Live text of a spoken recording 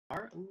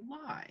are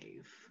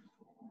live.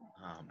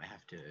 I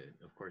have to,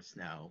 of course,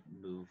 now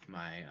move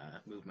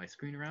my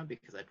screen around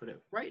because I put it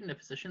right in a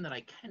position that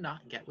I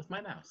cannot get with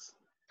my mouse.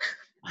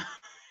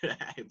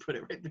 I put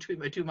it right between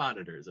my two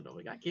monitors, and I'm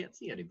like, I can't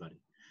see anybody.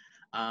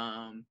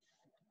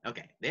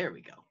 Okay, there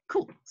we go.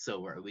 Cool.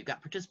 So we've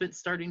got participants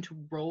starting to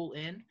roll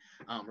in.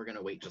 We're going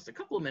to wait just a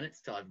couple of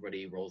minutes till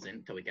everybody rolls in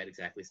until we get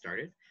exactly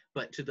started.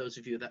 But to those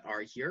of you that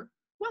are here,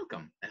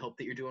 welcome. I hope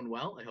that you're doing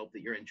well. I hope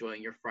that you're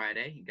enjoying your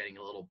Friday. You're getting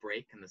a little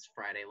break in this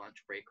Friday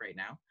lunch break right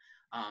now.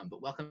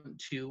 But welcome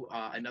to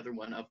another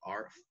one of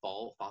our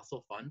Fall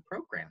Fossil Fun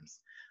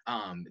programs.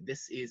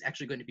 This is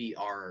actually going to be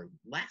our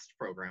last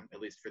program, at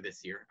least for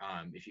this year.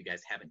 If you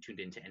guys haven't tuned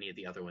into any of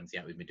the other ones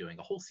yet, we've been doing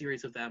a whole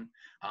series of them,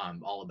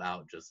 all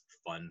about just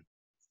fun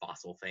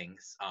fossil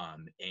things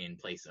in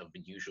place of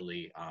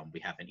usually we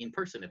have an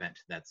in-person event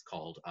that's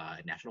called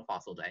National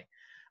Fossil Day,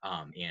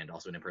 and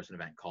also an in-person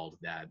event called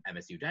the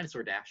MSU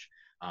Dinosaur Dash.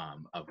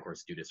 Of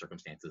course, due to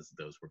circumstances,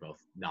 those were both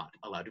not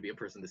allowed to be in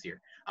person this year.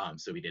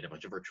 So we did a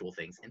bunch of virtual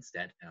things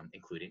instead,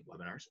 including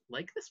webinars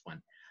like this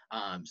one.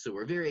 So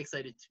we're very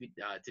excited to be,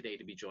 today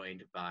to be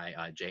joined by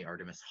J.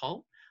 Artemis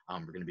Hull. We're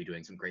going to be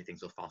doing some great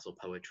things with fossil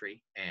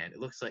poetry, and it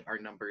looks like our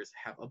numbers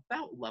have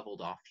about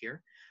leveled off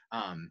here.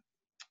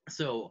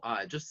 So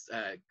just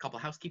a couple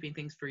housekeeping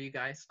things for you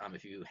guys.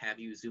 If you have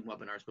used Zoom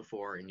webinars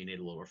before and you need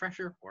a little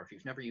refresher, or if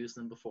you've never used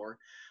them before,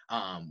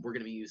 we're going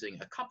to be using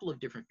a couple of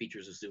different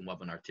features of Zoom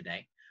webinar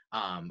today.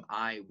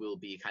 I will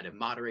be kind of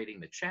moderating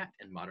the chat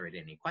and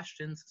moderating any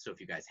questions. So if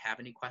you guys have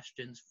any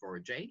questions for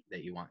Jay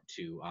that you want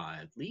to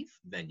leave,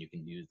 then you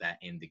can use that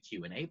in the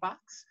Q&A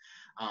box.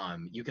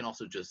 You can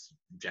also just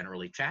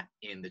generally chat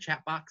in the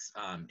chat box,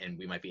 and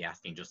we might be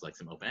asking just like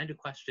some open-ended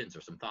questions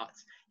or some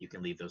thoughts. You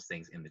can leave those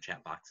things in the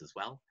chat box as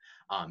well.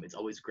 It's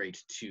always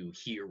great to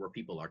hear where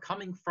people are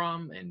coming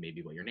from and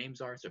maybe what your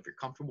names are. So if you're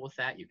comfortable with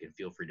that, you can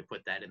feel free to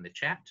put that in the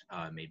chat,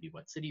 maybe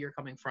what city you're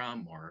coming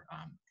from, or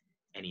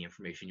any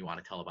information you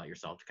want to tell about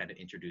yourself to kind of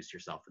introduce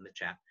yourself in the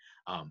chat.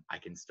 I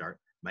can start.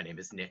 My name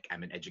is Nick.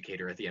 I'm an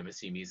educator at the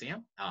MSU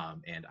Museum,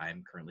 and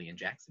I'm currently in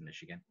Jackson,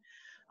 Michigan.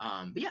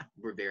 But yeah,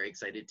 we're very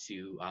excited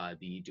to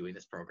be doing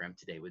this program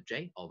today with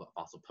Jay, all about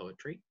fossil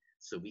poetry.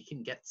 So we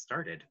can get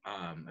started.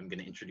 I'm going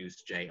to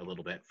introduce Jay a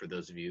little bit for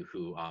those of you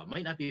who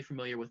might not be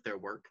familiar with their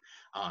work.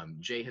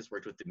 Jay has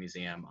worked with the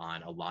museum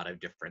on a lot of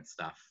different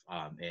stuff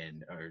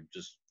and are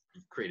just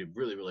created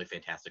really, really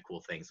fantastic,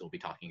 cool things that we'll be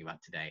talking about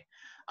today.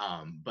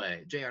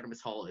 But J.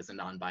 Artemis Hull is a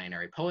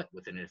non-binary poet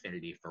with an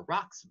affinity for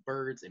rocks,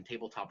 birds, and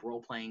tabletop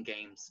role-playing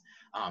games.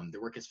 Their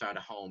work has found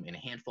a home in a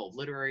handful of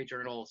literary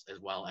journals,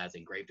 as well as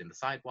engraved in the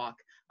sidewalk,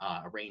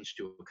 arranged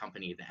to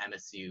accompany the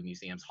MSU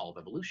Museum's Hall of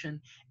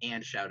Evolution,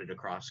 and shouted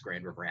across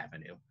Grand River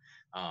Avenue.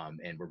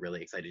 And we're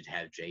really excited to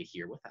have Jay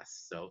here with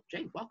us. So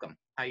Jay, welcome.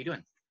 How are you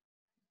doing?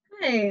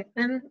 Hi,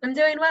 I'm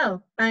doing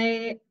well.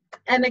 I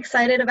am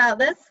excited about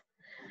this.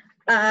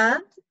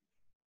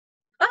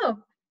 Oh,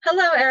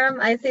 hello, Aram.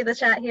 I see the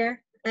chat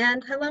here.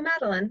 And hello,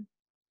 Madeline.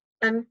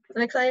 I'm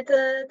excited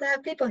to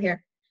have people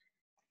here.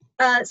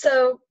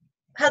 So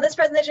how this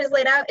presentation is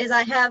laid out is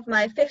I have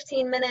my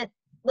 15-minute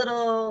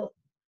little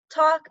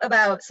talk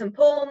about some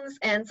poems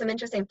and some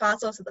interesting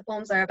fossils that the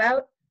poems are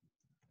about,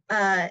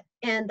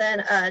 and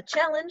then a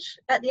challenge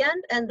at the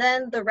end, and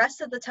then the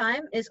rest of the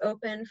time is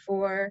open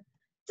for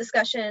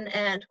discussion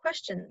and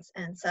questions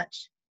and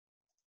such.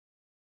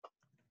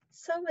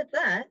 So with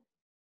that,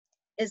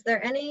 is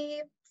there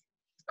any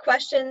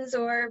questions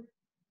or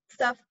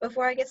stuff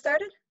before I get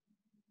started?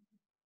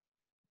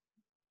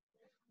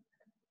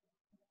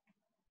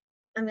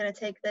 I'm going to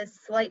take this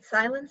slight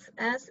silence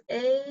as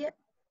a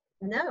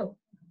no.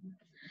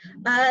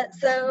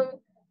 So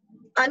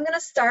I'm going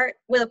to start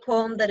with a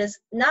poem that is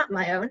not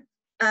my own.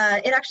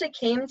 It actually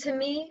came to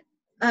me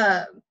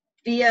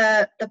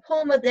via the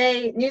Poem a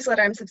Day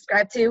newsletter I'm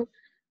subscribed to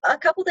a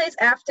couple days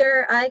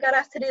after I got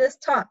asked to do this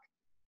talk.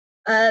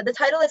 The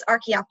title is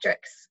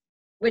Archaeopteryx,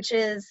 which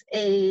is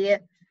a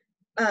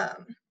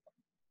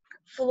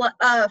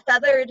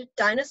feathered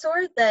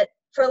dinosaur that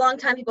for a long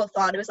time people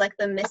thought it was like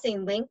the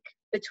missing link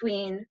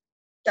between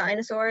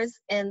dinosaurs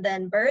and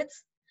then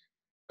birds.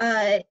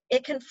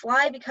 It can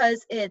fly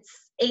because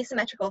it's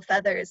asymmetrical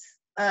feathers,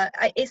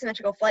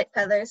 asymmetrical flight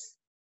feathers,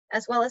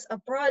 as well as a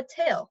broad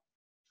tail.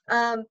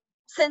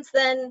 Since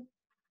then,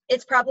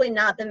 it's probably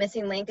not the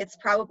missing link. It's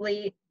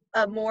probably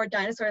a more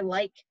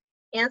dinosaur-like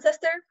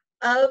ancestor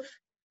of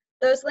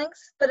those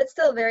links, but it's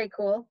still very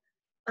cool.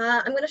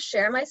 I'm going to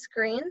share my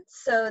screen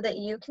so that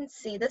you can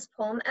see this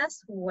poem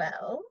as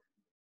well.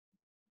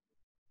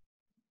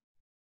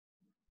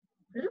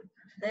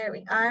 There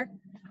we are.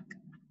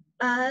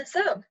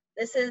 So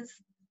this is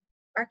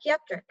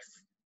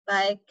Archaeopteryx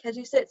by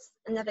Caduceus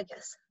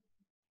Nevicus.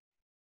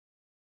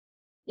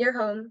 You're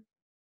home,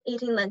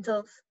 eating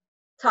lentils,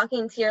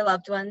 talking to your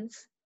loved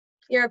ones.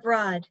 You're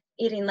abroad,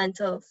 eating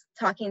lentils,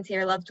 talking to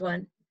your loved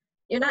one.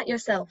 You're not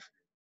yourself.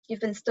 You've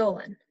been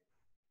stolen.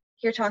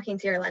 You're talking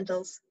to your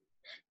lentils.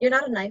 You're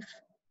not a knife,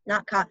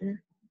 not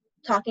cotton,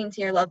 talking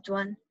to your loved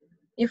one.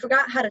 You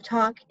forgot how to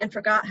talk and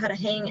forgot how to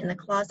hang in the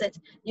closet.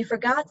 You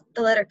forgot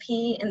the letter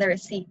P in the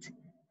receipt.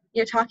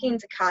 You're talking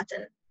to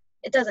cotton.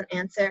 It doesn't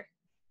answer.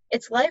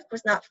 Its life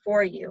was not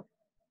for you.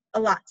 A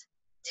lot.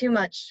 Too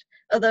much.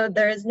 Although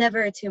there is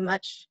never too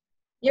much.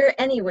 You're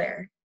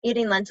anywhere.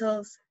 Eating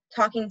lentils.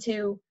 Talking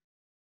to.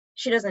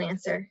 She doesn't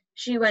answer.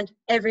 She went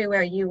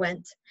everywhere you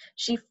went.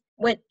 She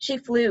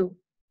flew.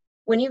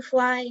 When you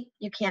fly,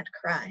 you can't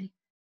cry.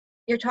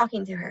 You're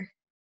talking to her.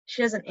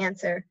 She doesn't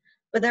answer.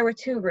 But there were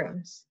 2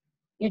 rooms.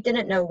 You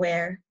didn't know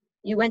where.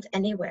 You went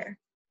anywhere.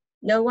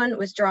 No one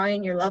was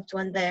drawing your loved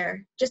one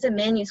there. Just a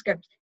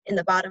manuscript in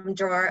the bottom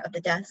drawer of the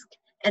desk,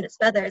 and its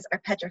feathers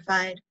are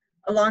petrified,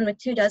 along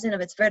with 24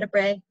 of its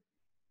vertebrae.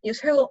 You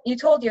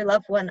told your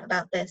loved one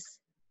about this.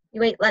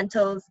 You ate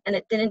lentils, and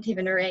it didn't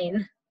even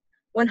rain.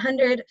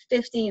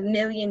 150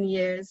 million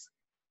years,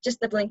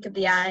 just the blink of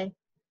the eye,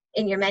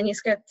 in your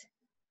manuscript,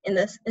 in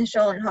the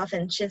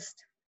Schollenhofen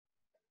schist.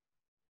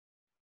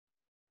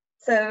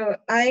 So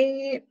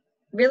I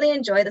really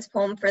enjoy this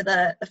poem for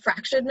the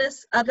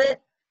fracturedness of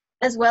it,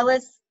 as well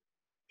as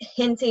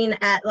hinting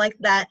at like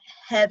that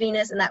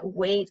heaviness and that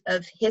weight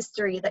of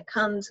history that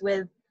comes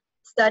with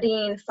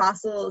studying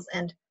fossils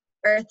and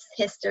Earth's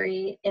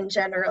history in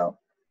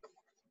general.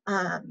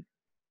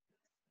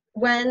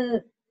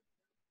 One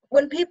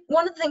of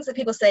the things that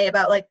people say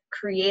about like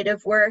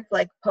creative work,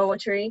 like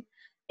poetry,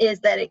 is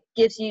that it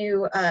gives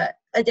you a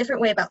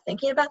different way about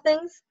thinking about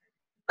things.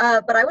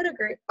 But I would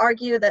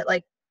argue that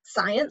like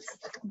science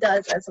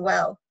does as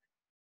well.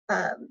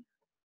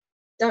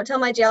 Don't tell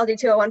my Geology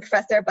 201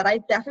 professor, but I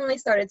definitely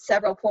started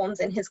several poems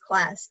in his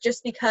class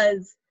just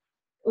because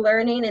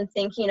learning and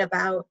thinking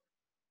about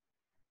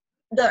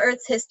the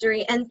Earth's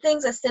history and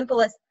things as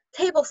simple as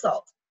table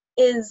salt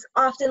is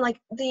often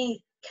like the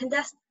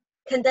condensed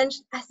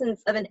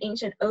essence of an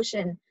ancient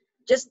ocean,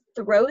 just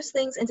throws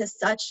things into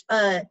such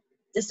a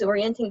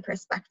disorienting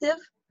perspective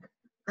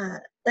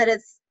that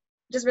it's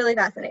just really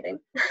fascinating.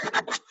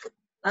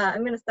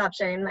 I'm going to stop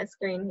sharing my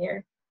screen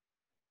here.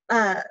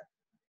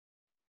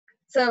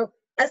 So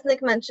as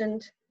Nick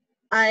mentioned,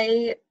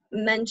 I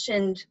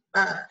did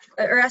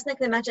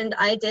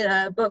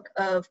a book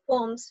of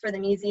poems for the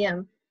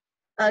museum,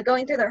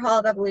 going through their Hall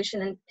of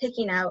Evolution and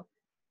picking out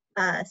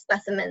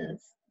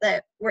specimens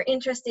that were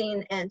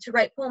interesting and to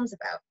write poems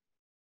about.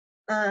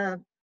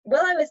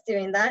 While I was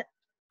doing that,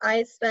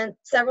 I spent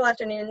several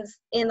afternoons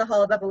in the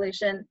Hall of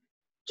Evolution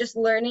just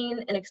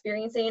learning and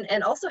experiencing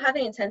and also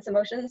having intense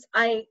emotions.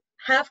 I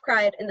have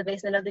cried in the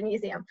basement of the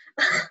museum.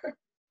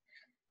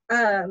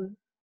 I'm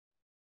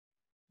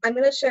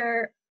going to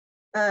share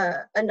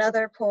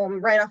another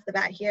poem right off the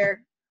bat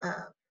here.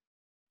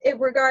 In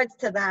regards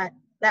to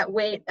that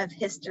weight of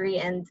history,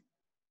 and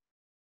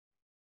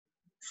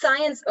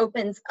science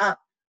opens up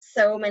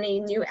so many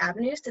new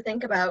avenues to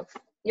think about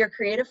your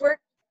creative work,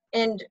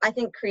 and I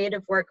think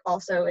creative work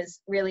also is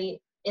really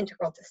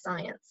integral to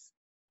science.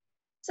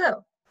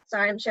 So,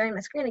 sorry, I'm sharing my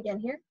screen again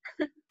here.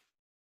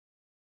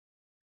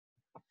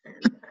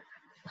 And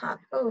pop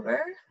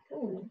over.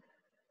 Ooh.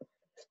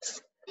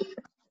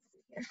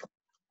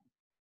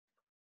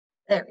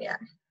 There we are.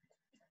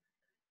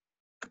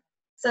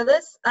 So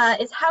this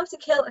is how to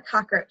kill a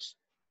cockroach.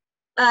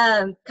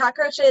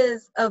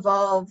 Cockroaches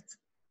evolved,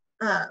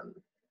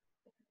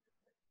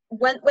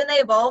 when they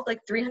evolved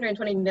like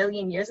 320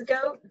 million years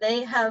ago,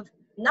 they have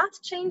not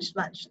changed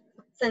much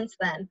since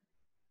then.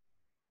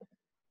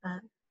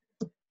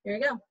 Here we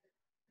go.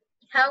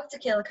 How to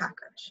kill a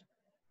cockroach.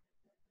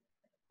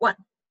 1.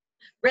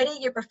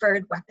 Ready your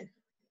preferred weapon.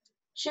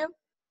 Shoe,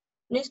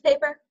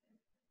 newspaper,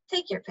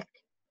 take your pick.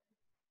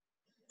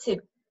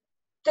 2.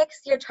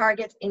 Fix your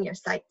target in your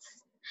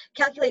sights.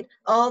 Calculate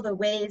all the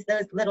ways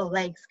those little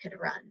legs could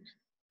run.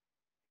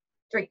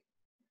 3.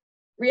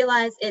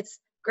 Realize its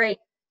great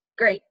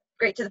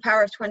to the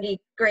power of 20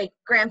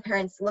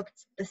 great-grandparents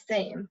looked the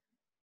same.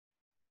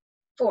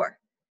 4.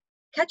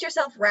 Catch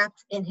yourself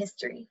wrapped in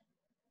history.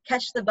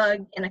 Catch the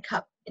bug in a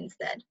cup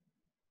instead.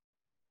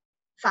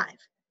 5.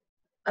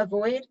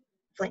 Avoid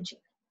flinching.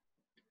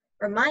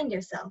 Remind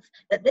yourself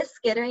that this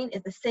skittering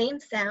is the same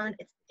sound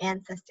its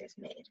ancestors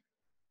made.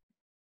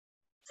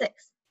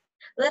 6.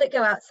 Let it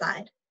go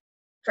outside.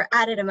 For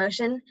added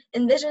emotion,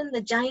 envision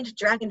the giant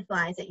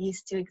dragonflies it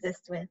used to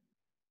exist with.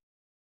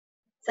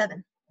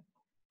 7.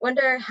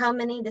 Wonder how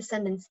many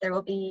descendants there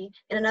will be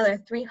in another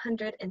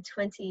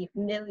 320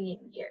 million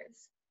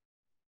years.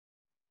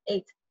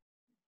 8.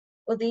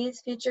 Will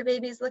these future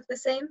babies look the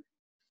same?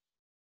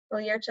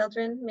 Will your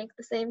children make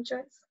the same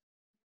choice?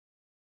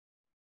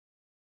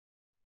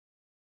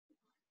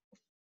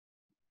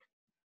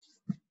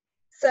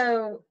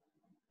 So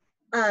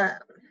I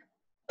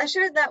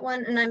shared that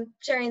one, and I'm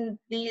sharing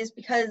these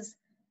because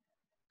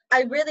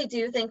I really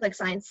do think like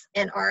science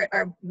and art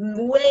are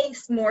way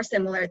more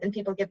similar than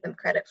people give them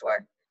credit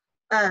for.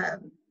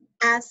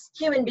 As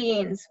human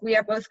beings, we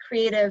are both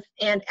creative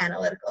and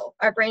analytical.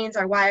 Our brains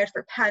are wired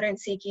for pattern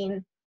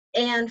seeking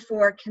and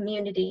for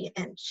community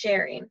and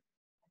sharing.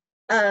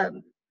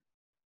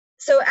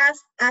 So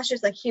as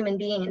just like human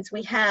beings,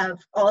 we have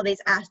all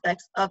these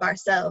aspects of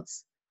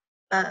ourselves.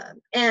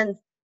 And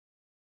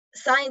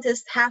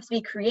scientists have to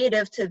be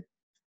creative to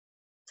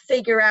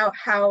figure out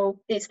how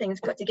these things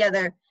put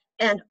together,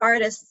 and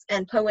artists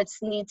and poets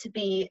need to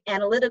be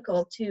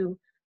analytical to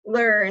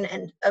learn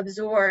and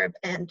absorb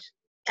and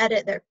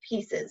edit their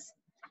pieces.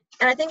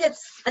 And I think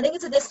it's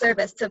a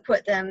disservice to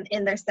put them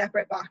in their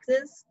separate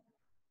boxes,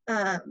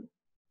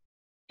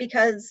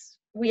 because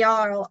we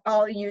are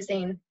all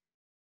using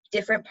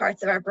different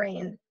parts of our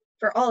brain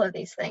for all of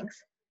these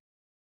things.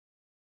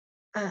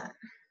 I'm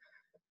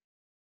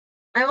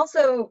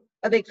also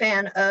a big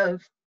fan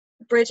of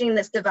bridging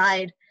this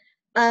divide,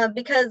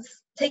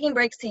 because taking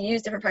breaks to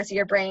use different parts of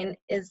your brain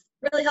is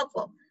really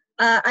helpful.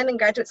 I'm in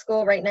graduate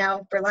school right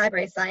now for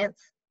library science,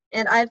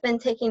 and I've been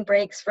taking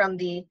breaks from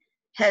the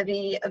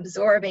heavy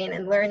absorbing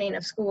and learning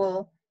of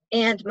school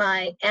and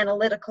my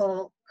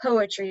analytical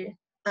poetry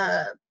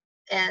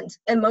and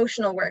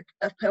emotional work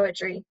of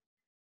poetry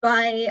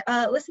by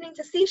listening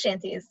to sea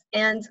shanties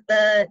and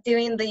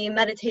doing the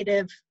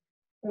meditative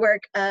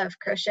work of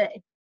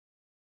crochet.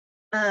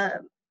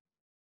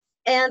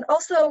 And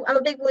also, I'm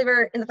a big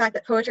believer in the fact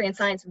that poetry and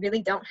science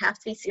really don't have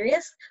to be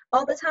serious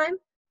all the time.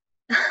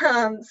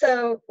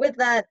 So with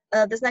that,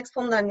 this next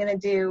poem that I'm going to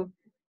do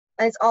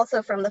is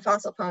also from the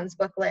Fossil Poems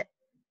booklet.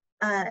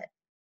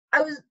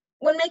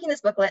 When making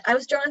this booklet, I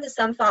was drawn to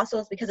some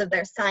fossils because of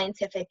their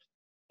scientific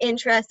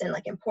interest and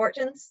like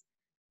importance,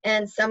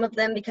 and some of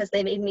them because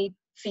they made me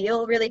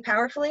feel really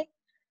powerfully.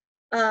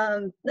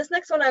 This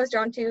next one I was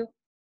drawn to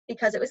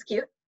because it was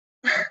cute.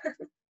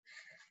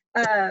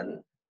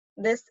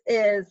 This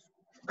is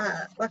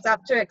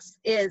Lexopteryx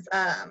is,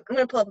 I'm going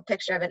to pull up a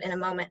picture of it in a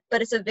moment,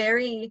 but it's a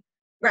very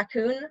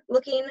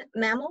raccoon-looking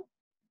mammal,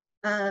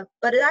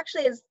 but it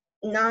actually is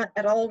not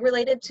at all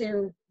related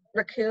to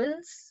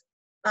raccoons.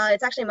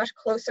 It's actually much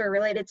closer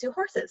related to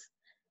horses,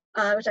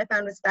 which I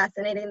found was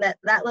fascinating that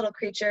that little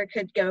creature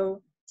could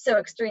go so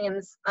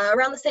extremes.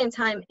 Around the same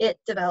time it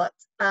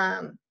developed,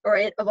 or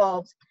it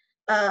evolved,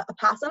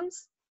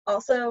 opossums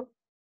also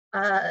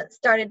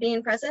started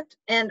being present,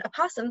 and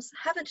opossums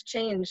haven't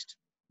changed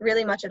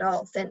really much at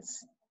all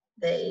since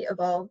they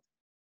evolved,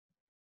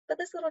 but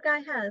this little guy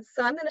has.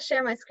 So I'm going to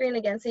share my screen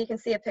again so you can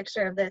see a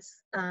picture of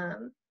this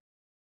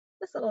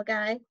this little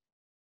guy.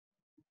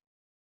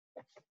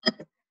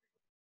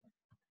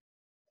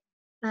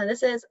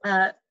 This is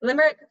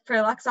limerick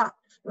for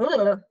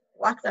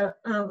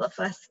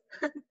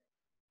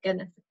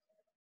goodness.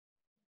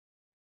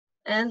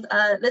 And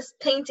this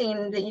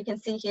painting that you can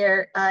see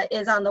here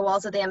is on the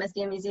walls of the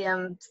MSU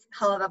Museum's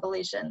Hall of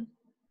Evolution.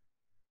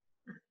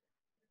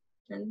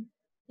 And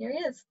here he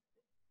is.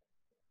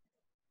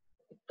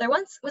 There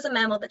once was a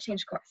mammal that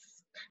changed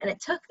course, and it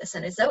took the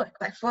Cenozoic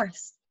by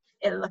force.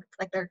 It looked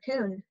like the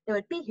raccoon. It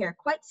would be here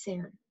quite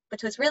soon, but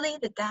 'twas really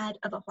the dad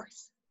of a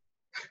horse.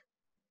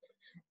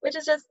 Which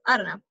is just, I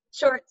don't know,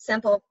 short,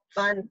 simple,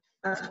 fun.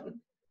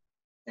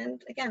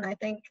 And again, I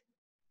think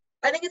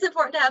it's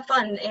important to have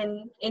fun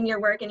in your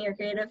work and your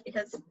creative,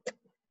 because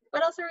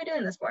what else are we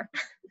doing this for?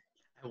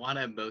 I want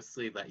to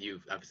mostly let you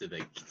obviously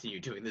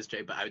continue doing this,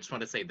 Jay, but I just want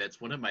to say that's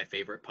one of my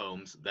favorite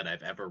poems that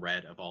I've ever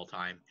read of all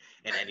time.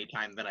 And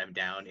anytime that I'm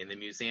down in the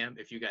museum,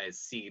 if you guys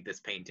see this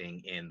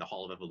painting in the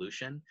Hall of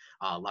Evolution,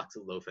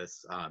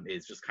 Loxolophus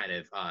is just kind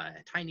of a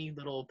tiny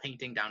little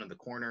painting down in the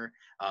corner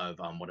of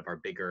one of our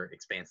bigger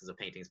expanses of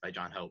paintings by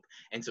John Hope.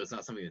 And so it's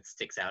not something that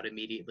sticks out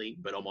immediately,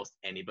 but almost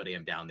anybody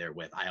I'm down there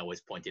with, I always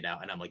point it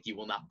out. And I'm like, you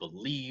will not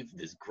believe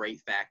this great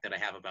fact that I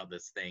have about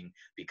this thing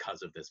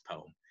because of this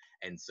poem.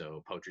 And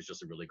so poetry is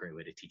just a really great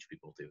way to teach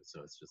people too. So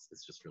it's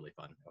just really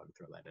fun. I want to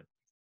throw that in.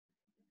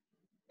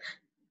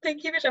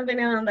 Thank you for jumping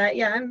in on that.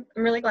 Yeah, I'm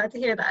really glad to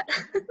hear that,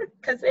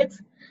 because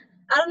it's,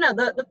 I don't know,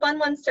 the fun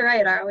ones to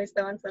write are always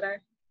the ones that are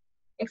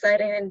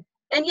exciting.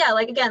 And yeah,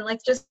 like again,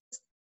 like just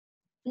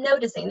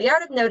noticing, the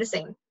art of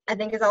noticing, I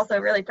think is also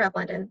really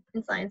prevalent in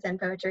science and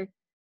poetry.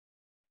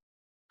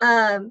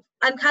 I'm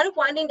kind of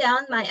winding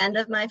down my end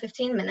of my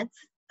 15 minutes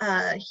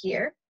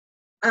here.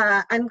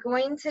 I'm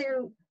going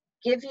to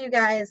give you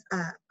guys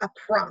a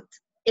prompt.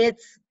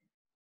 It's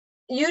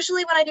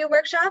usually when I do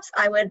workshops,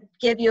 I would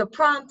give you a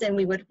prompt and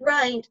we would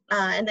write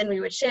and then we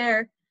would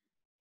share.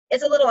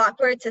 It's a little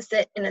awkward to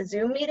sit in a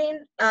Zoom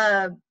meeting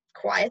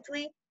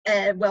quietly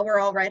while we're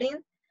all writing.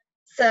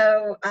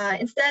 So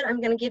instead, I'm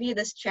going to give you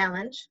this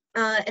challenge.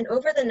 And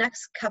over the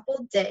next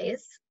couple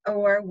days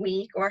or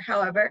week or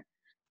however,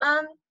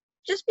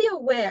 just be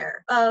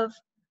aware of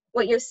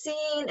what you're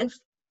seeing and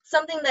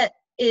something that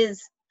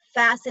is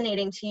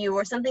fascinating to you,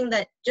 or something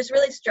that just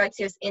really strikes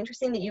you as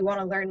interesting that you want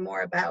to learn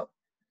more about.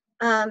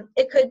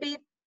 It could be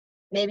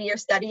maybe your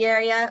study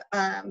area,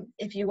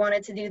 if you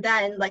wanted to do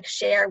that and like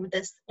share with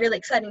this really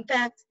exciting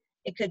fact.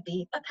 It could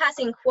be a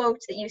passing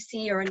quote that you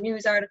see or a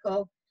news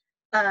article.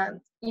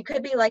 You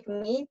could be like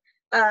me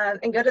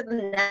and go to the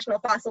National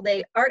Fossil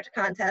Day Art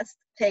Contest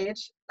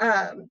page,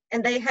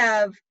 and they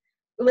have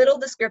little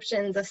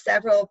descriptions of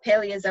several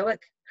Paleozoic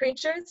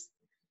creatures.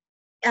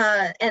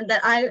 And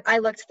that I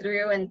looked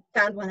through and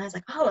found one. I was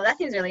like, oh, that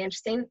seems really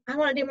interesting. I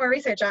want to do more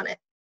research on it.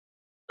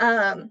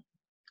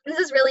 This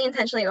is really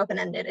intentionally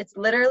open-ended. It's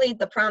literally,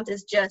 the prompt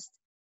is just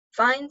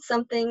find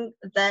something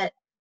that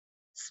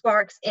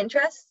sparks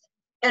interest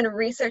and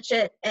research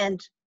it and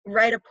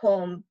write a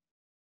poem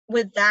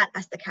with that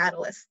as the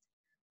catalyst.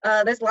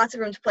 There's lots of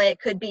room to play. It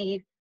could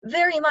be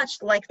very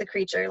much like the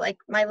creature, like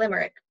my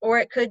limerick, or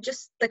it could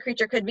just, the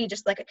creature could be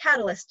just like a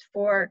catalyst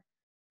for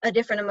a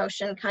different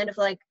emotion, kind of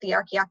like the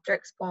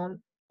Archaeopteryx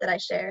poem that I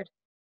shared.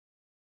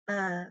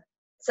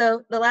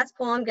 So the last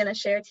poem I'm going to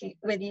share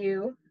with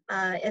you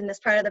in this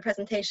part of the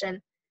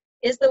presentation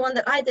is the one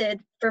that I did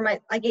for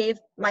I gave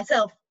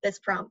myself this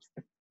prompt.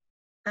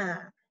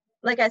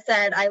 Like I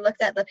said, I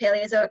looked at the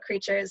Paleozoic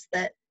creatures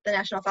that the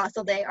National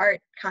Fossil Day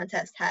art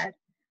contest had.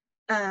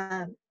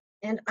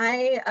 And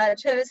I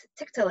chose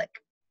Tiktaalik,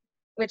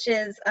 which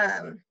is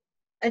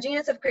a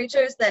genus of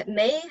creatures that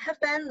may have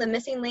been the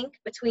missing link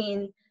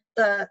between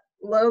the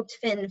lobed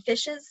fin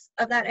fishes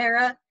of that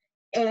era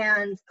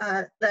and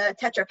the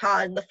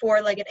tetrapod, the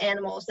four-legged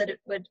animals that it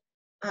would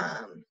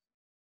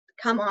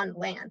come on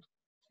land.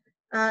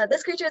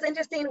 This creature is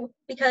interesting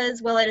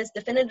because, while it is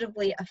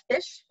definitively a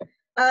fish,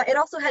 it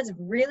also has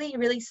really,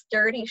 really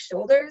sturdy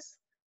shoulders.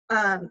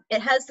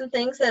 It has some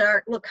things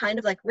that look kind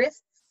of like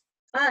wrists,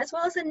 as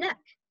well as a neck,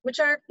 which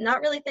are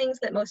not really things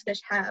that most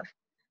fish have.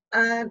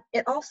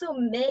 It also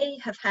may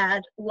have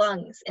had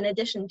lungs in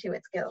addition to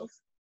its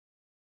gills.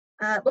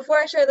 Before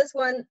I share this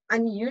one,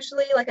 I'm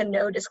usually like a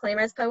no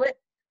disclaimers poet,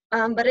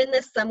 but in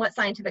this somewhat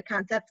scientific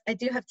concept, I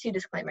do have two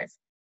disclaimers.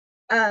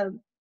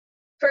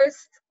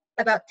 First,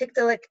 about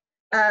Tiktaalik,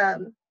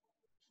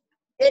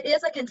 it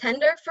is a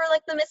contender for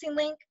like the missing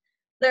link.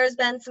 There's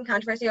been some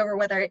controversy over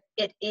whether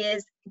it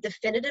is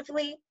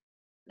definitively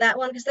that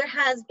one, because there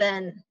has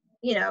been,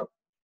 you know,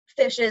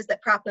 fishes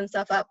that prop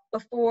themselves up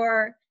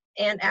before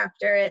and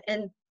after it,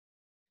 and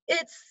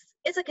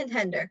it's a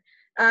contender.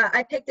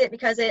 I picked it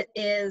because it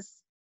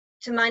is,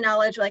 to my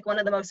knowledge, like one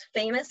of the most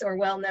famous or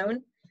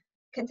well-known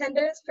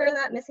contenders for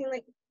that missing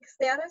link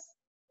status.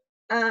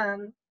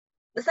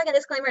 The second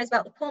disclaimer is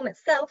about the poem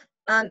itself.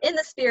 In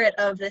the spirit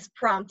of this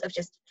prompt of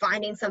just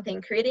finding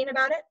something, creating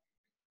about it,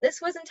 this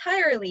was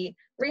entirely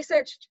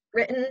researched,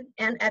 written,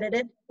 and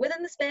edited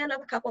within the span of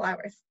a couple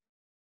hours.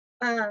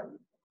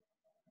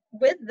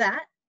 With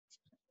that,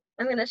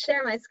 I'm going to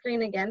share my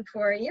screen again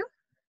for you.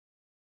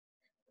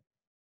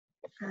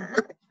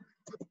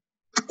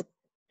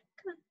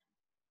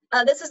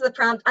 This is the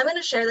prompt. I'm going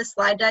to share the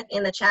slide deck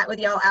in the chat with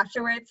y'all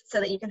afterwards so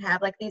that you can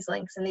have like these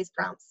links and these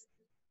prompts.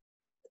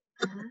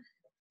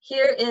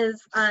 Here is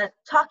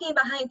talking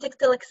behind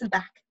Tiktaalik's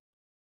back.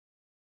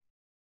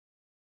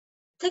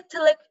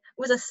 Tiktaalik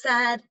was a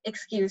sad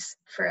excuse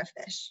for a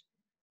fish.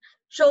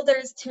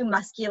 Shoulders too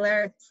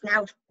muscular,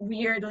 snout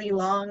weirdly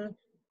long,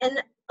 an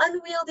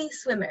unwieldy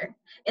swimmer,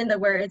 in the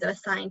words of a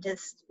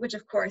scientist, which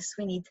of course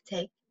we need to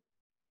take.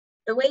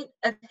 The weight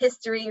of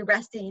history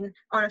resting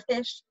on a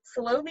fish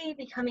slowly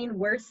becoming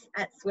worse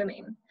at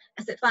swimming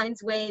as it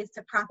finds ways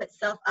to prop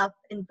itself up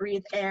and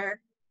breathe air.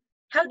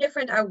 How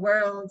different our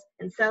world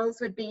and cells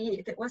would be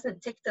if it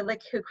wasn't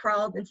Tiktaalik who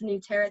crawled into new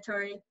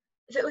territory,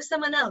 if it was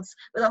someone else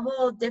with a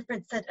whole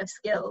different set of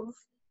skills.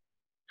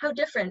 How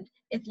different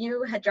if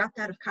you had dropped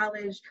out of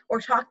college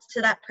or talked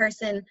to that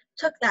person,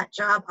 took that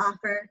job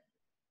offer.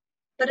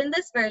 But in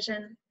this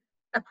version,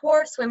 a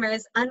poor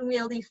swimmer's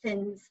unwieldy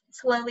fins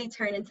slowly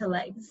turn into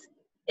legs,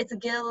 its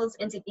gills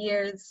into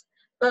ears,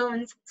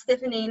 bones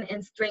stiffening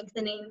and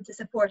strengthening to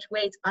support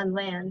weight on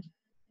land.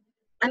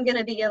 I'm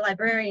gonna be a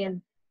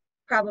librarian,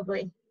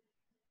 probably.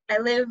 I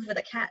live with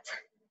a cat.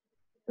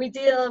 We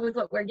deal with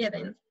what we're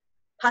given,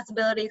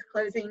 possibilities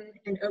closing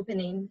and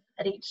opening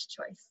at each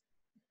choice.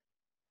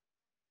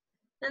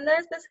 And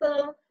there's this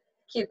little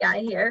cute guy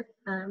here.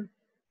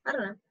 I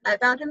don't know, I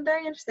found him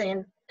very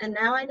interesting, and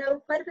now I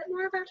know quite a bit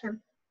more about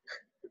him.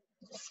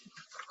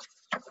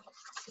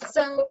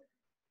 So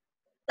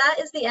that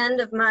is the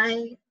end of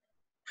my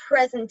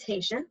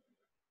presentation.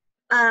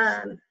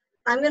 I'm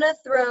gonna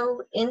throw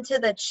into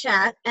the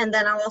chat, and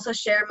then I'll also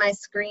share my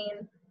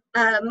screen,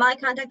 my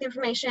contact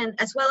information,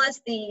 as well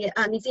as the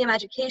museum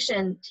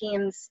education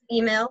team's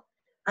email,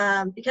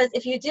 because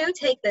if you do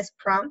take this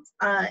prompt,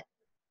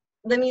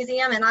 the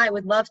museum and I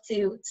would love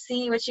to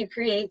see what you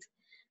create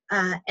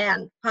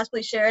and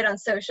possibly share it on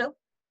social.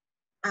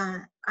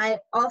 I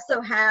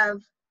also have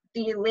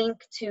the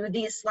link to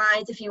these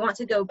slides if you want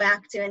to go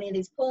back to any of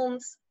these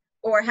poems,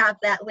 or have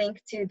that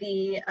link to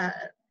the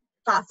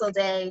Fossil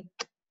Day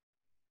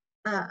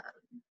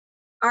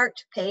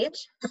art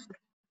page.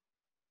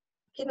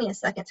 Give me a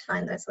second to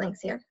find those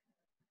links here.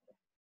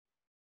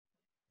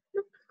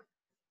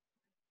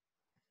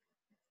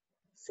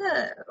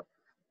 So,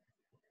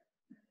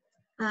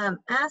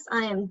 as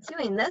I am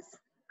doing this,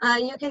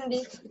 you can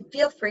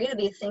feel free to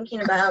be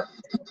thinking about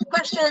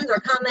questions or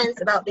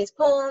comments about these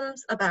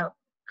poems, about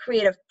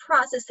creative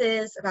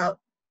processes,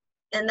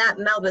 and that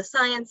meld with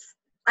science.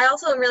 I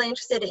also am really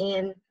interested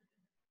in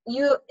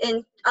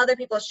other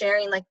people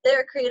sharing like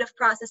their creative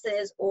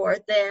processes or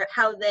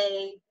how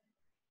they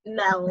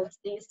meld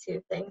these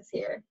two things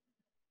here.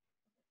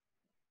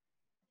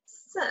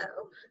 So.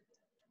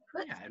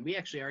 Yeah, and we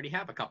actually already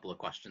have a couple of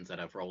questions that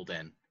have rolled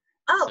in.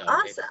 Oh, so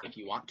awesome. If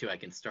you want to, I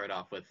can start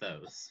off with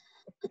those.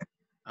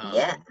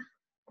 Yeah.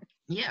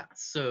 Yeah,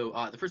 so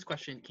the first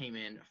question came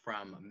in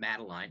from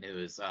Madeline. It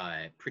was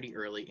pretty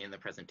early in the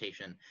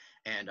presentation,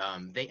 and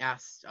they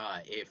asked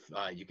if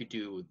you could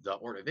do the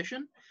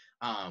Ordovician,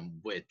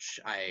 which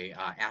I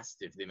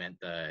asked if they meant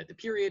the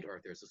period or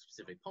if there's a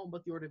specific poem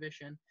about the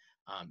Ordovician,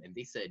 and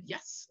they said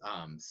yes.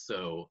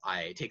 So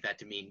I take that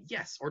to mean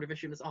yes,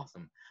 Ordovician is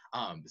awesome.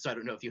 So I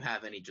don't know if you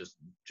have any just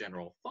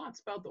general thoughts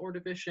about the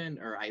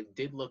Ordovician, or I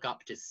did look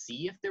up to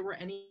see if there were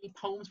any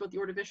poems about the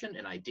Ordovician,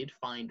 and I did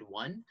find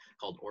one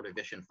called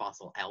Ordovician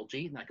Fossil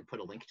Algae, and I could put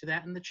a link to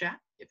that in the chat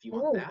if you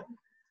want Ooh. that.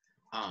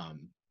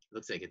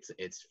 Looks like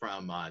it's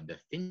from the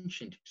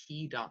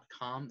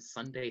finchandpea.com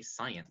Sunday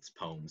Science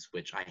Poems,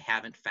 which I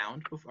haven't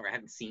found before, I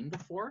haven't seen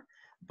before,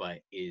 but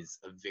is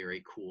a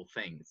very cool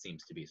thing, it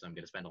seems to be. So I'm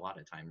going to spend a lot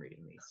of time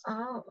reading these.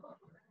 Oh,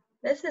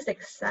 this is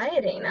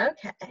exciting.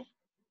 Okay.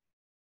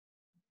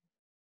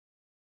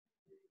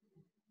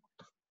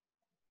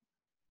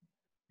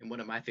 And one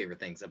of my favorite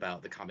things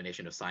about the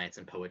combination of science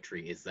and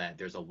poetry is that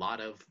there's a lot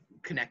of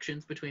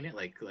connections between it,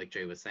 like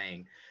Jay was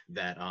saying,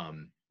 that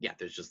yeah,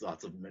 there's just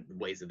lots of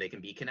ways that they can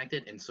be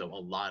connected. And so a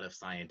lot of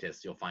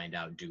scientists, you'll find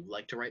out, do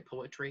like to write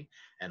poetry,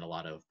 and a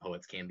lot of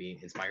poets can be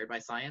inspired by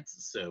science.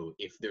 So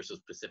if there's a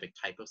specific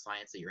type of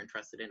science that you're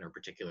interested in, or a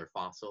particular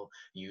fossil,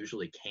 you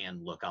usually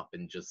can look up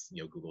and just,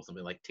 you know, Google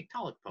something like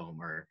Tiktaalik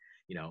poem, or,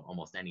 you know,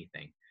 almost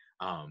anything.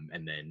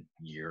 And then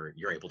you're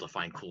able to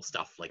find cool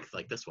stuff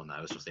like this one that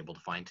I was just able to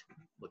find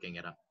looking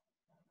it up.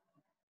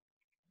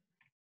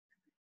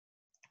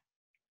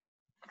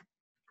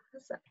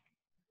 So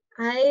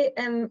I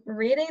am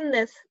reading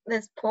this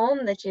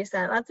poem that you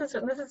sent. This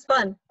is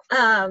fun.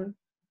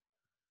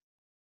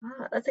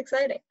 That's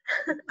exciting.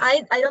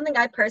 I don't think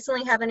I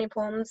personally have any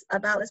poems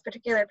about this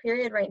particular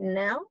period right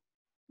now,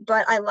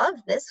 but I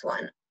love this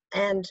one,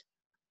 and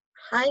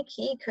high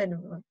key could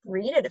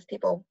read it if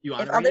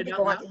other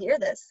people want to hear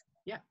this.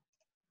 Yeah.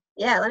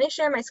 Yeah, let me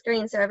share my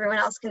screen so everyone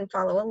else can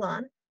follow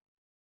along.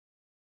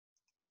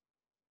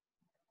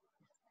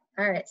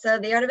 All right, so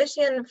the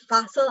Ordovician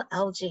Fossil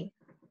Algae.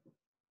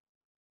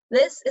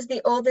 This is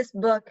the oldest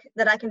book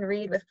that I can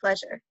read with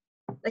pleasure.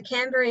 The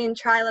Cambrian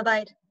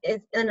trilobite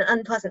is an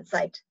unpleasant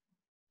sight.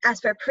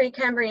 As for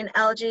Precambrian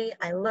algae,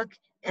 I look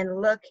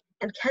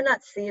and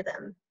cannot see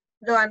them,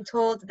 though I'm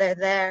told they're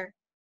there.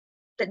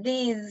 But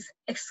these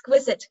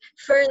exquisite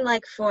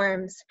fern-like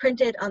forms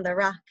printed on the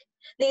rock,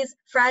 these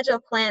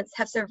fragile plants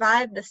have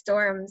survived the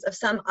storms of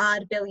some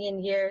odd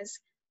billion years,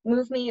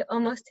 move me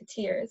almost to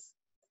tears.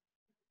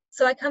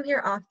 So I come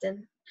here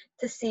often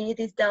to see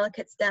these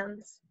delicate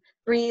stems,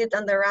 breathed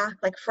on the rock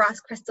like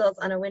frost crystals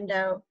on a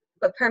window,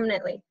 but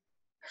permanently,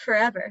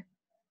 forever.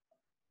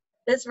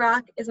 This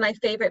rock is my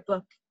favorite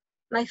book,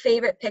 my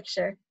favorite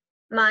picture,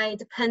 my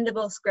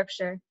dependable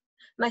scripture,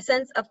 my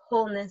sense of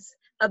wholeness,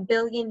 a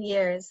billion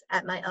years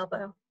at my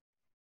elbow.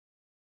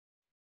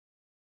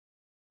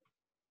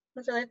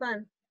 That's really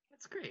fun.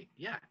 That's great.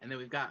 Yeah. And then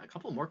we've got a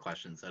couple more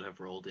questions that have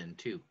rolled in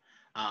too.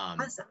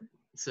 Awesome.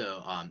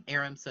 So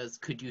Aram says,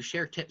 could you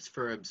share tips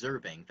for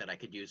observing that I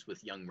could use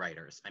with young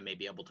writers? I may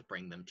be able to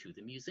bring them to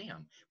the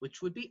museum,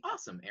 which would be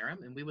awesome,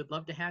 Aram, and we would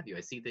love to have you.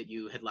 I see that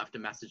you had left a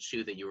message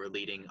too that you were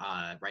leading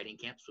writing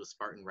camps with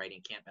Spartan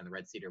Writing Camp and the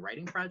Red Cedar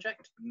Writing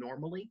Project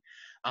normally.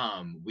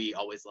 We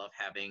always love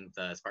having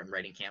the Spartan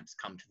Writing Camps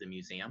come to the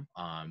museum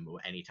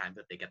anytime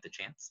that they get the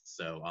chance.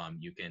 So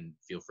you can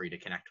feel free to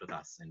connect with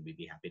us, and we'd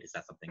be happy to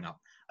set something up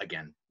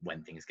again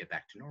when things get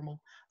back to normal,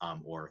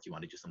 or if you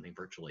want to do something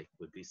virtually,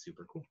 would be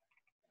super cool.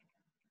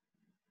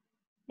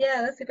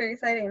 Yeah, that's super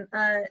exciting.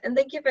 And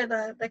thank you for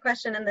the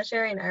question and the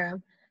sharing,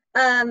 Aram.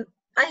 I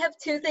have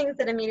two things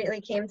that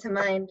immediately came to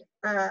mind.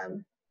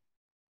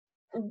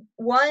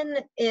 One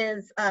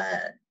is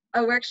a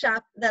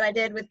workshop that I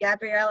did with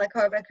Gabriella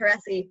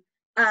Corva-Caresi.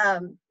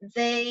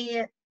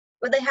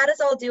 What they had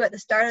us all do at the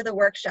start of the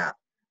workshop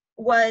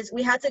was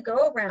we had to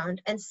go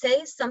around and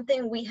say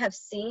something we have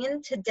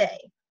seen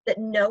today that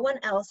no one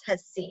else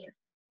has seen.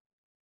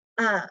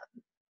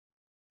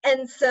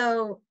 And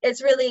so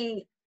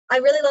I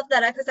really love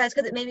that exercise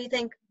because it made me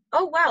think,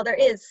 oh wow, there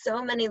is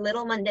so many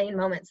little mundane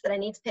moments that I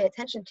need to pay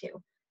attention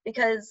to,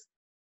 because,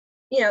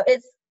 you know,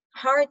 it's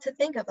hard to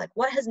think of, like,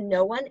 what has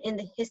no one in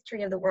the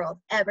history of the world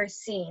ever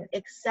seen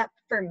except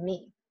for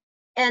me?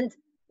 And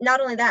not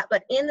only that,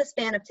 but in the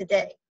span of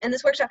today, and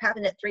this workshop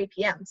happened at 3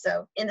 p.m.,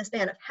 so in the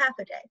span of half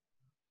a day.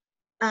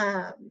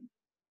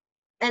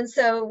 And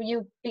so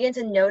you begin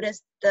to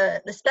notice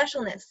the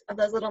specialness of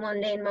those little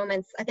mundane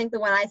moments. I think the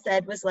one I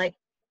said was like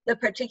the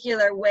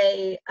particular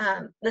way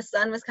the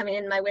sun was coming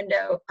in my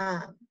window,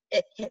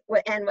 it hit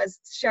and was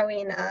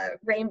showing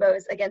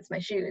rainbows against my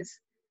shoes.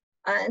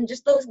 And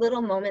just those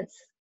little moments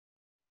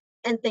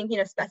and thinking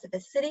of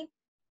specificity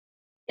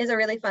is a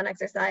really fun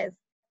exercise.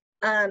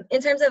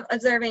 In terms of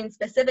observing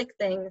specific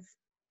things,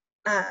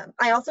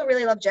 I also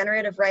really love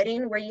generative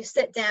writing, where you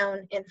sit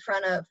down in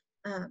front of,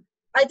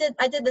 I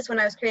did this when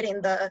I was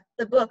creating the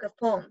book of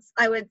poems.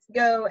 I would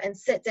go and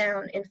sit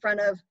down in front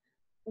of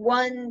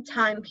one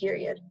time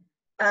period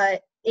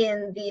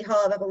in the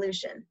Hall of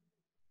Evolution,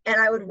 and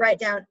I would write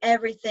down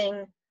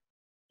everything,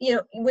 you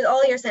know, with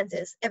all your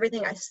senses,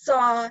 everything I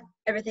saw,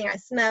 everything I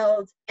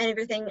smelled, and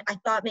everything I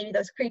thought maybe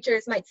those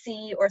creatures might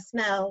see or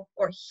smell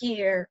or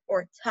hear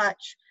or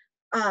touch,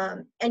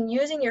 and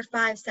using your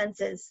five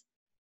senses.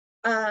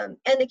 And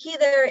the key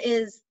there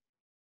is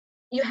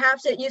you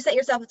set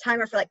yourself a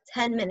timer for like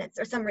 10 minutes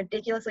or some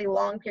ridiculously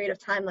long period of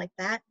time like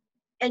that,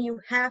 and you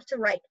have to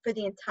write for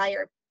the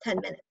entire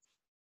 10 minutes.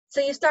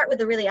 So you start with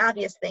the really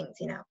obvious things,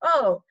 you know,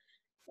 oh,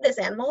 this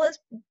animal is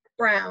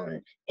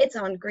brown, it's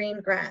on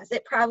green grass,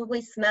 it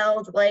probably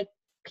smelled like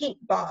peat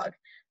bog.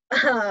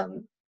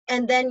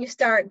 And then you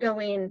start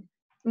going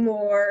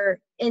more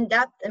in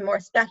depth and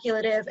more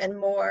speculative and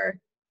more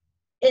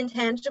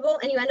intangible,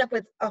 and you end up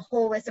with a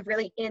whole list of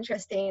really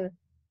interesting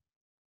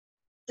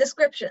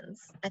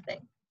descriptions, I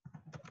think.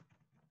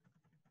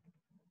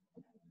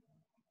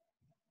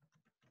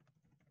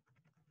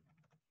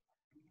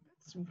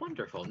 It's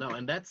wonderful. No,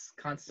 and that's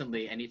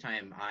constantly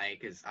anytime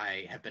because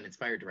I have been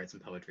inspired to write some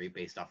poetry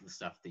based off of the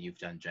stuff that you've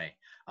done, Jay.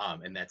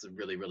 And that's a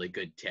really, really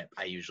good tip.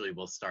 I usually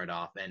will start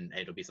off and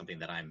it'll be something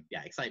that I'm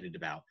excited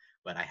about,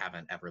 but I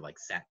haven't ever like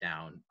sat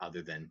down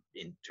other than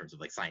in terms of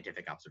like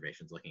scientific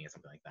observations looking at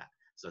something like that.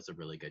 So it's a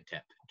really good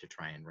tip to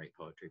try and write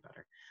poetry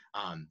better.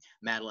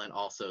 Madeline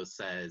also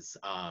says,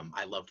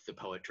 I loved the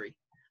poetry,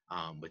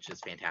 which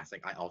is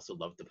fantastic. I also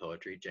love the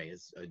poetry. Jay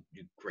is a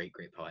great,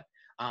 great poet.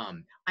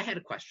 I had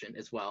a question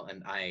as well,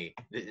 and I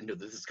know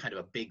this is kind of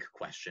a big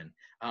question,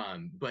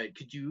 but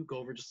could you go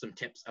over just some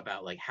tips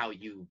about like how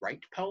you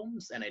write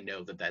poems? And I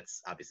know that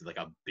that's obviously like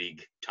a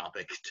big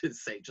topic to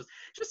say.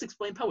 Just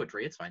explain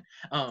poetry. It's fine.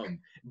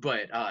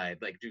 But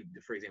like,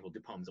 for example, do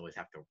poems always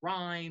have to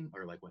rhyme,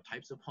 or like what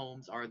types of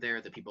poems are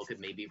there that people could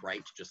maybe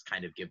write to just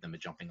kind of give them a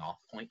jumping off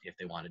point if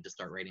they wanted to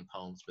start writing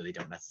poems, but they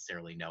don't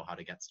necessarily know how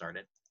to get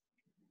started?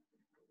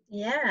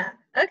 Yeah.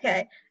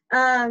 Okay.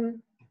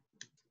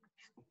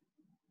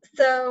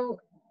 So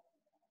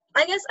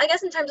I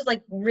guess in terms of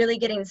like really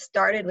getting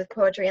started with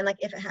poetry and like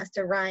if it has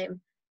to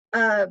rhyme,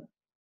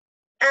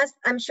 as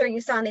I'm sure you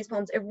saw in these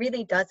poems, it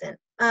really doesn't.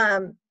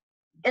 And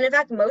in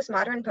fact, most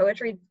modern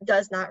poetry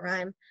does not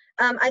rhyme.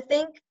 I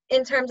think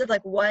in terms of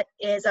like what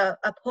is a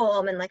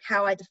poem and like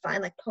how I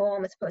define like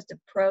poem as opposed to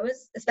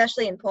prose,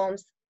 especially in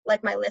poems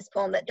like my list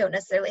poem that don't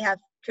necessarily have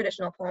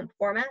traditional poem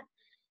format,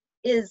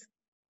 is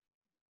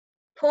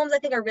poems I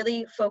think are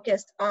really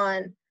focused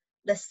on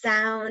the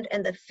sound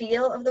and the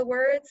feel of the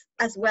words,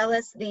 as well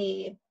as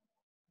the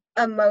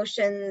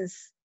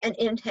emotions and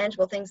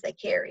intangible things they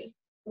carry,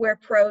 where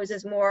prose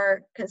is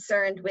more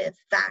concerned with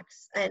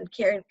facts and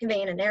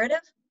conveying a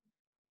narrative.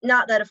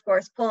 Not that, of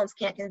course, poems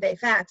can't convey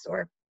facts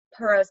or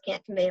prose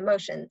can't convey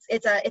emotions.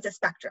 It's a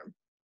spectrum,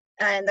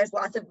 and there's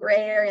lots of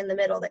gray area in the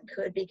middle that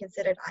could be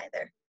considered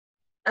either.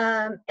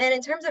 And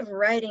in terms of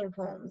writing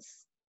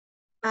poems,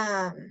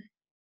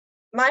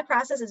 my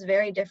process is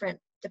very different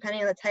depending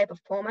on the type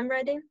of poem I'm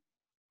writing.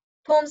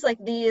 Poems like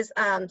these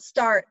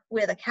start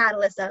with a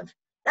catalyst of,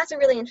 that's a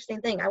really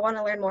interesting thing, I want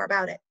to learn more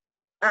about it.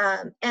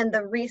 And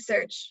the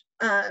research,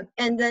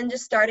 and then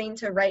just starting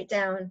to write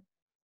down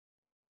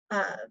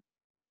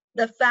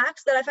the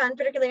facts that I found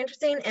particularly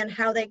interesting and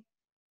how they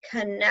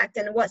connect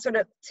and what sort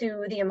of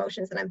to the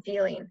emotions that I'm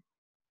feeling.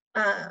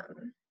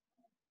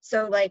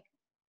 So like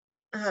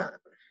the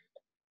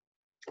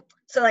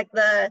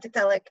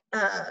Tiktaalik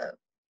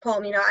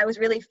poem, you know, I was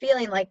really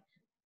feeling like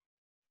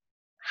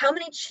how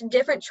many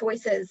different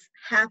choices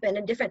happen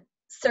and different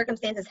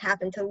circumstances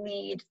happen to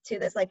lead to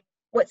this, like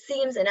what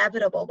seems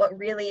inevitable, but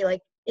really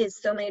like is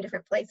so many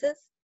different places.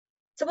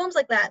 So poems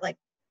like that, like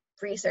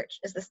research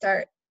is the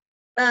start.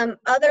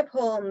 Other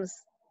poems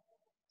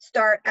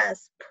start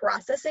as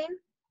processing.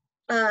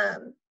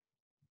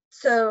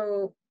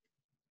 So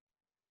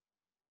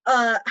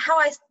how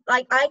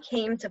I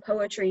came to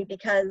poetry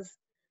because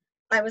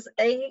I was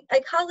a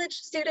college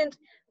student,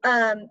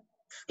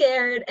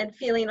 scared and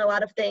feeling a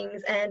lot of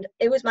things, and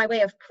it was my way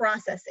of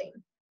processing.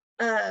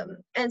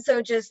 And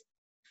so just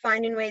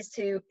finding ways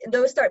to,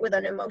 those start with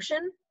an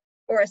emotion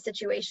or a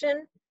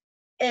situation,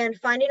 and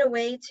finding a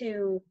way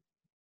to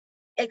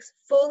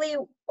fully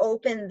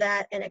open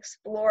that and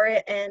explore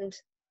it and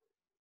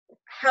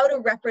how to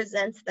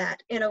represent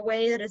that in a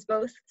way that is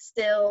both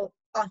still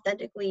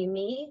authentically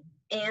me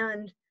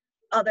and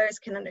others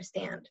can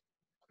understand.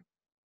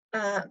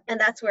 And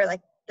that's where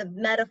like the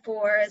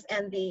metaphors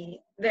and the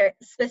very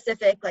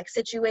specific like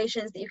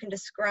situations that you can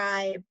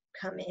describe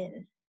come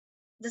in.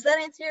 Does that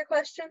answer your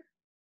question?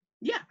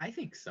 Yeah, I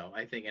think so.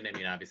 I think, and I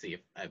mean, obviously,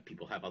 if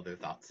people have other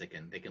thoughts, they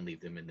can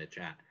leave them in the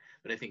chat.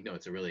 But I think no,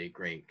 it's a really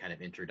great kind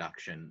of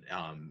introduction.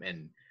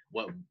 And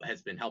what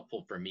has been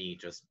helpful for me,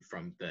 just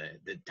from the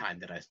time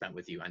that I spent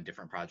with you on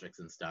different projects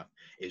and stuff,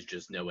 is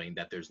just knowing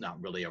that there's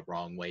not really a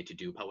wrong way to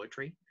do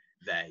poetry.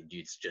 That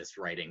it's just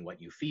writing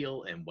what you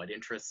feel and what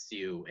interests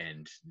you,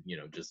 and you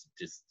know, just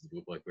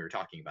like we were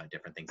talking about,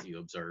 different things you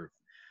observe.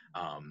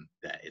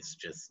 That it's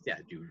just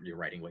you're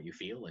writing what you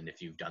feel, and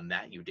if you've done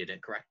that, you did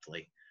it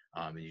correctly.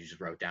 and you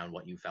just wrote down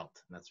what you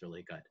felt. And that's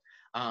really good.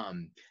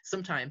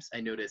 Sometimes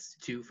I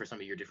noticed too, for some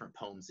of your different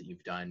poems that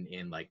you've done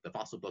in like the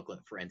fossil booklet,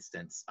 for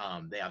instance,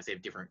 they obviously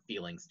have different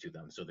feelings to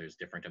them. So there's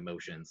different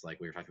emotions. Like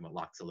we were talking about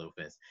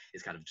Loxolophus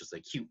is kind of just a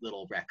cute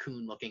little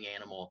raccoon looking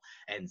animal.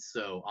 And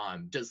so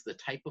does the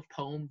type of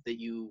poem that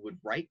you would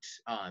write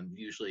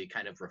usually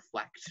kind of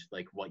reflect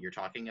like what you're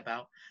talking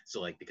about?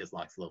 So like, because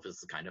Loxolophus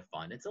is kind of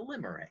fun, it's a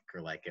limerick,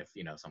 or like if,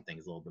 you know,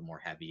 something's a little bit more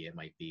heavy, it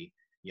might be,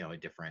 you know, a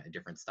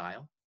different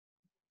style.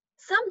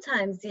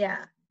 Sometimes,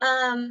 yeah.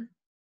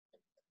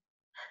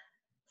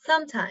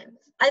 Sometimes.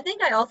 I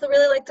think I also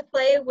really like to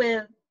play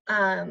with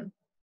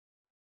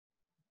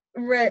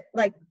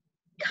like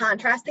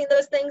contrasting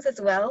those things as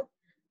well.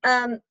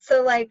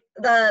 So like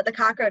the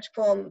cockroach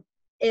poem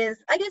is,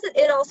 I guess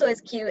it also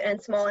is cute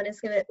and small and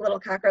insignificant little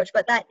cockroach,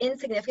 but that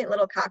insignificant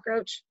little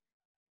cockroach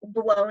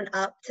blown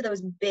up to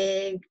those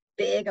big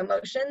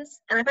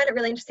emotions. And I find it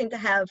really interesting to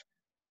have,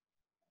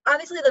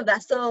 obviously the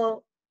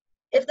vessel,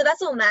 if the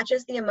vessel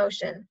matches the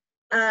emotion,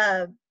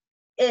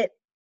 it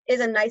is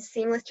a nice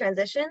seamless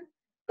transition.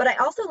 But I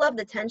also love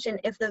the tension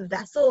if the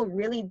vessel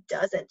really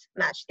doesn't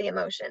match the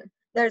emotion.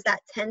 There's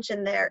that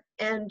tension there,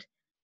 and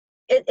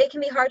it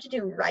can be hard to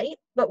do right,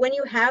 but when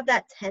you have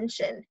that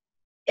tension,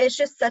 it's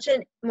just such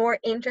a more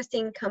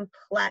interesting,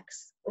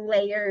 complex,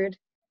 layered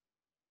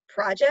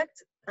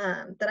project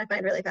that I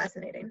find really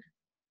fascinating.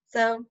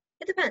 So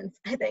it depends,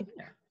 I think.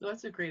 Yeah, well,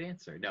 that's a great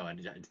answer. No, and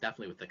it's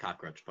definitely with the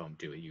cockroach poem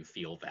too. You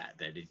feel that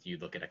if you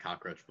look at a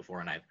cockroach before,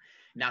 and I've,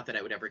 not that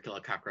I would ever kill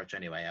a cockroach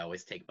anyway. I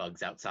always take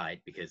bugs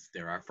outside because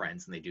they're our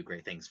friends and they do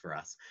great things for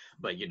us.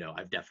 But you know,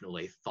 I've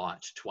definitely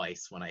thought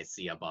twice when I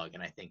see a bug,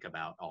 and I think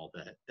about all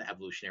the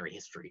evolutionary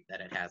history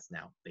that it has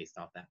now based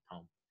off that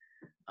poem.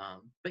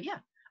 But yeah,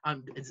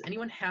 does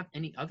anyone have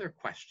any other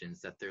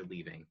questions that they're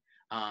leaving?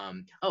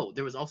 Oh,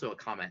 there was also a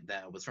comment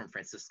that was from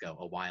Francisco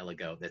a while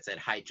ago that said,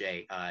 "Hi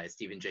Jay,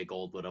 Stephen J.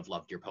 Gould would have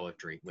loved your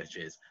poetry," which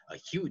is a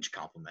huge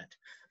compliment,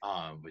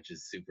 which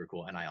is super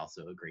cool, and I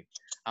also agree.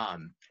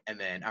 And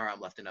then Aram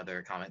left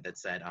another comment that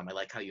said, "I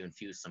like how you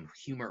infuse some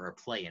humor or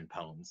play in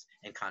poems,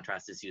 and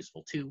contrast is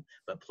useful too,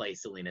 but play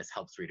silliness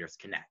helps readers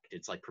connect.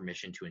 It's like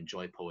permission to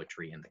enjoy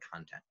poetry and the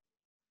content."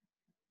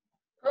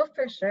 Oh,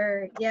 for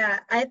sure. Yeah.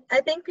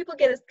 I think people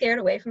get scared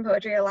away from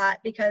poetry a lot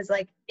because,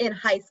 like, in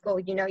high school,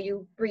 you know,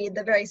 you read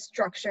the very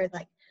structured,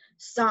 like,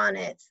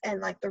 sonnets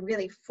and, like, the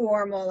really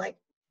formal, like,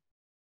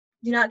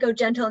 do not go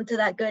gentle into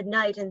that good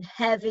night, and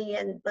heavy.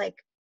 And,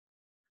 like,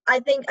 I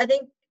think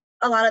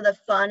a lot of the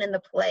fun in the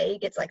play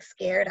gets, like,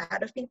 scared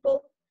out of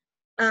people.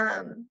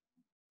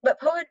 But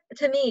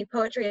to me,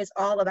 poetry is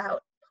all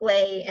about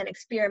play and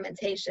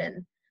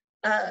experimentation,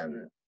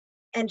 um,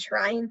 and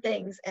trying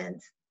things,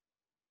 and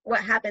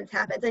what happens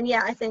happens. And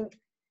yeah, I think,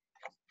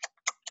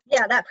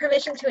 yeah, that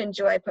permission to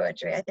enjoy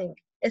poetry, I think,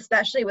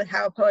 especially with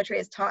how poetry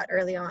is taught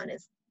early on,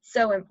 is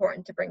so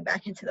important to bring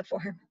back into the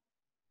form.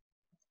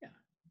 Yeah.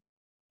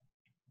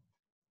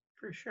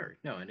 For sure.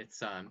 No, and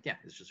it's yeah,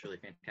 it's just really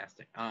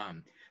fantastic.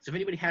 So if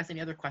anybody has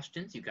any other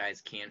questions, you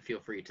guys can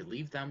feel free to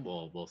leave them.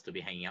 We'll still be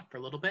hanging out for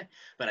a little bit,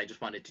 but I just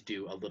wanted to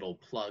do a little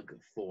plug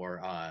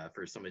for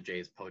some of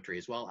Jay's poetry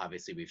as well.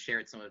 Obviously, we've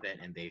shared some of it,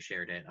 and they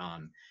shared it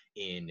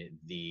in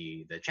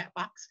the chat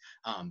box.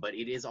 But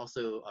it is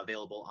also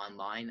available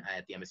online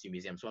at the MSU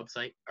Museum's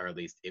website, or at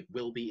least it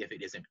will be if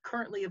it isn't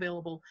currently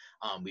available.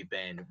 We've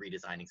been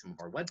redesigning some of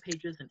our web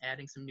pages and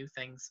adding some new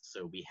things.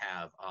 So we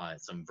have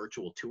some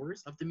virtual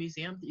tours of the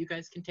museum that you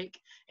guys can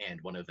take, and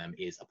one of them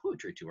is a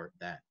poetry tour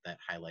that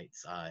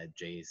highlights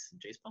Jay's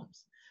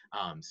poems.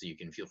 So you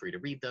can feel free to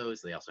read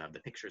those. They also have the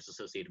pictures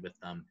associated with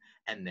them.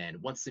 And then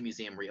once the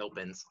museum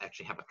reopens, I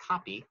actually have a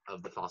copy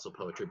of the fossil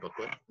poetry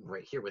booklet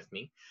right here with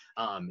me.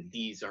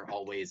 These are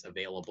always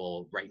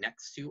available right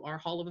next to our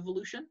Hall of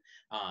Evolution.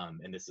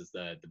 And this is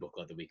the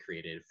booklet that we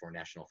created for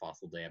National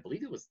Fossil Day. I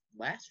believe it was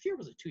last year,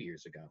 was it 2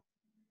 years ago?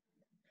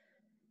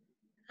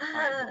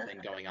 It's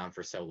been going on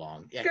for so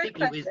long. Yeah, I think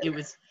it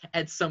was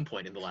at some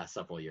point in the last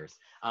several years.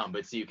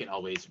 But so you can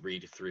always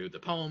read through the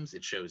poems.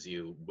 It shows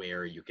you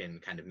where you can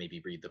kind of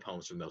maybe read the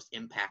poems with most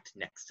impact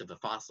next to the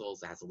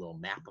fossils. It has a little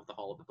map of the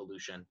Hall of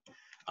Evolution.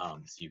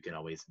 So you can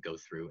always go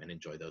through and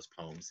enjoy those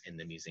poems in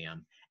the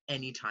museum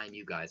anytime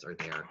you guys are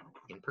there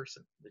in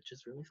person, which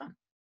is really fun.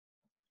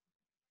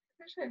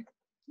 For sure.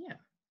 Yeah.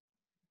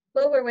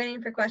 Well, we're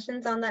waiting for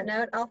questions on that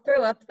note. I'll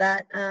throw up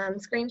that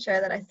screen share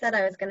that I said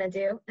I was going to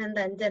do and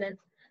then didn't,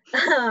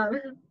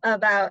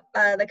 about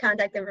the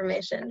contact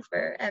information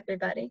for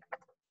everybody.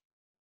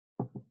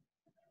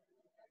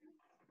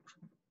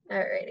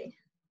 Alrighty.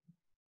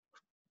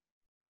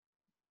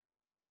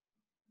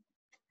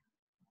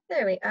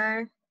 There we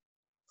are.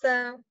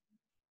 So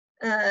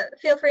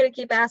feel free to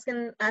keep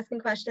asking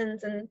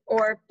questions, and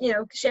or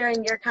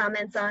sharing your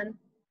comments on,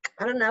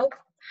 I don't know,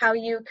 how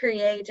you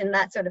create and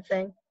that sort of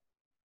thing.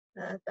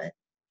 But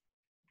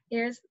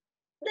here's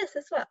this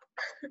as well.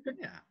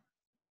 Yeah.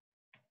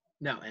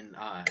 No, and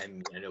I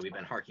know we've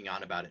been harking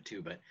on about it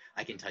too, but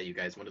I can tell you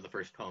guys one of the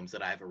first poems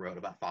that I ever wrote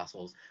about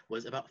fossils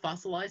was about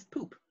fossilized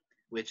poop.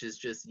 which is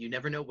just, you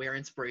never know where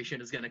inspiration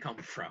is going to come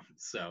from.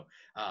 So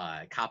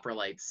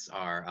coprolites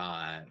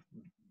are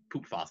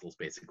poop fossils,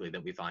 basically,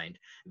 that we find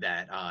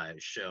that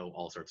show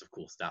all sorts of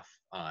cool stuff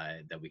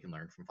that we can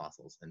learn from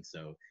fossils. And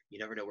so you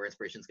never know where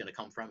inspiration is going to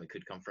come from. It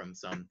could come from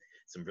some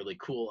really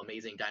cool,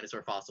 amazing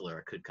dinosaur fossil, or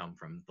it could come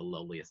from the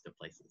lowliest of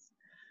places.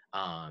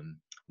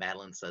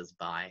 Madeline says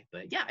bye,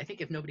 but yeah, I think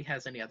if nobody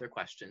has any other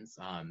questions,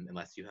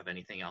 unless you have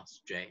anything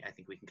else, Jay, I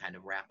think we can kind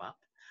of wrap up.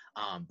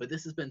 But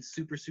this has been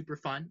super, super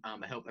fun.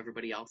 I hope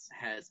everybody else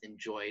has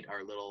enjoyed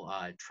our little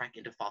trek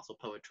into fossil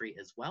poetry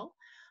as well.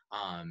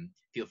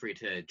 Feel free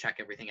to check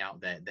everything out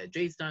that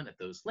Jay's done at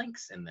those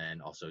links, and then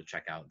also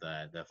check out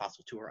the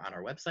fossil tour on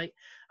our website.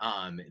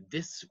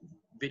 This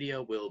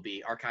video will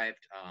be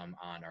archived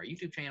on our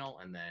YouTube channel,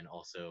 and then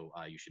also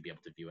you should be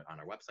able to view it on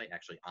our website,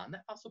 actually on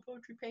that fossil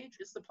poetry page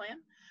is the plan.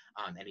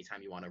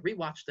 Anytime you want to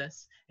rewatch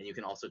this, and you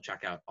can also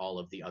check out all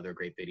of the other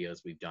great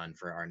videos we've done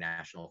for our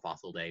National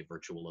Fossil Day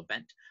virtual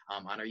event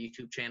on our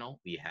YouTube channel.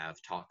 We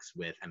have talks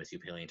with MSU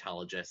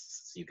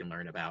paleontologists, so you can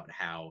learn about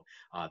how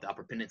the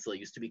Upper Peninsula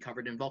used to be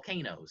covered in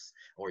volcanoes,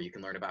 or you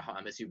can learn about how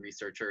MSU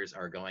researchers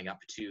are going up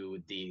to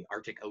the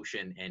Arctic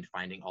Ocean and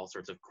finding all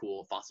sorts of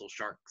cool fossil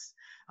sharks.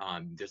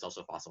 There's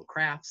also fossil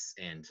crafts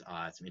and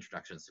some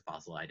introductions to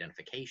fossil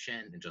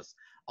identification and just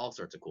all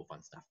sorts of cool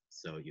fun stuff.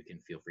 So you can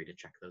feel free to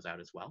check those out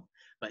as well.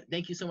 But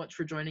thank you so much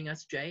for joining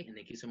us, Jay, and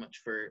thank you so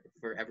much for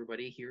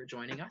everybody here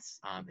joining us.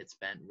 It's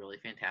been really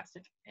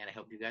fantastic, and I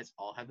hope you guys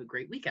all have a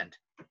great weekend.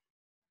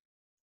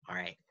 All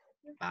right,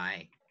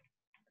 bye.